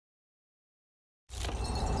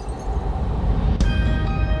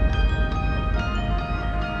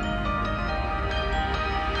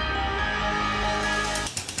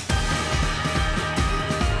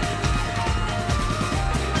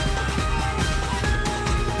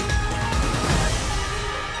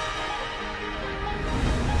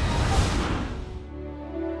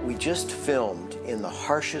just filmed in the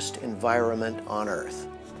harshest environment on Earth.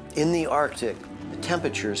 In the Arctic, the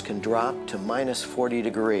temperatures can drop to -40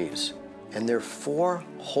 degrees, and there are 4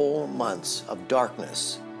 whole months of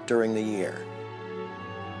darkness during the year.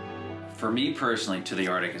 For me personally, To the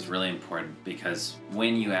Arctic is really important because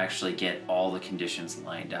when you actually get all the conditions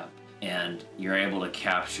lined up and you're able to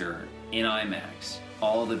capture in IMAX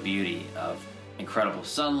all the beauty of incredible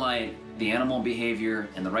sunlight, the animal behavior,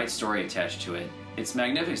 and the right story attached to it, it's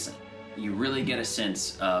magnificent. You really get a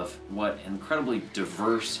sense of what an incredibly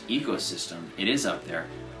diverse ecosystem it is up there.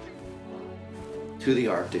 To the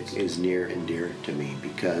Arctic is near and dear to me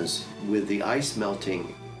because with the ice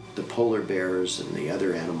melting, the polar bears and the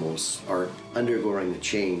other animals are undergoing the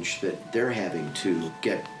change that they're having to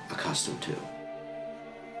get accustomed to.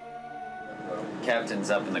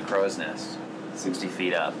 Captain's up in the crow's nest, 60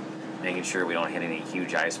 feet up, making sure we don't hit any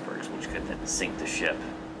huge icebergs, which could then sink the ship.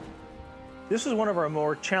 This is one of our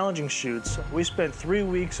more challenging shoots. We spent 3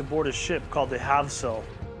 weeks aboard a ship called the Havsel.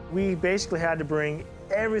 We basically had to bring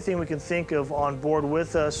everything we can think of on board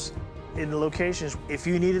with us in the locations. If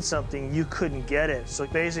you needed something, you couldn't get it. So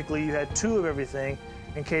basically you had 2 of everything.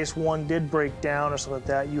 In case one did break down or something like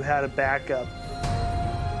that, you had a backup.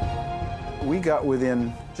 We got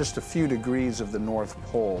within just a few degrees of the North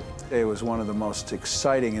Pole. It was one of the most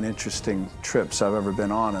exciting and interesting trips I've ever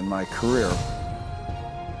been on in my career.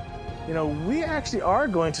 You know, we actually are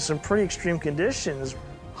going to some pretty extreme conditions.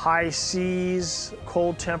 High seas,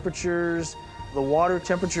 cold temperatures, the water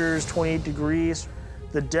temperature is 28 degrees.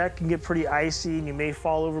 The deck can get pretty icy and you may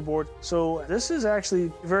fall overboard. So this is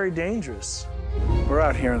actually very dangerous. We're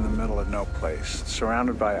out here in the middle of no place,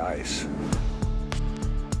 surrounded by ice.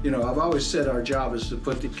 You know, I've always said our job is to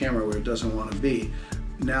put the camera where it doesn't want to be.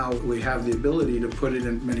 Now we have the ability to put it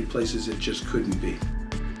in many places it just couldn't be.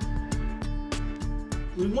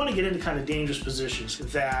 We want to get into kind of dangerous positions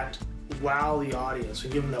that wow the audience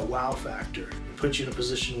and give them that wow factor and put you in a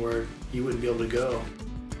position where you wouldn't be able to go.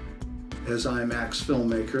 As IMAX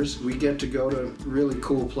filmmakers, we get to go to really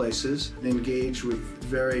cool places, engage with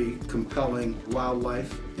very compelling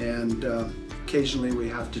wildlife, and occasionally we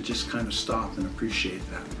have to just kind of stop and appreciate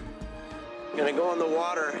that. Gonna go in the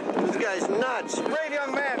water. This guy's nuts. Brave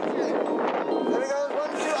young man. There he goes,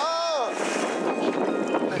 1, 2, oh!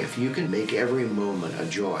 If you can make every moment a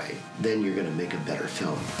joy, then you're gonna make a better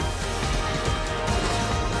film.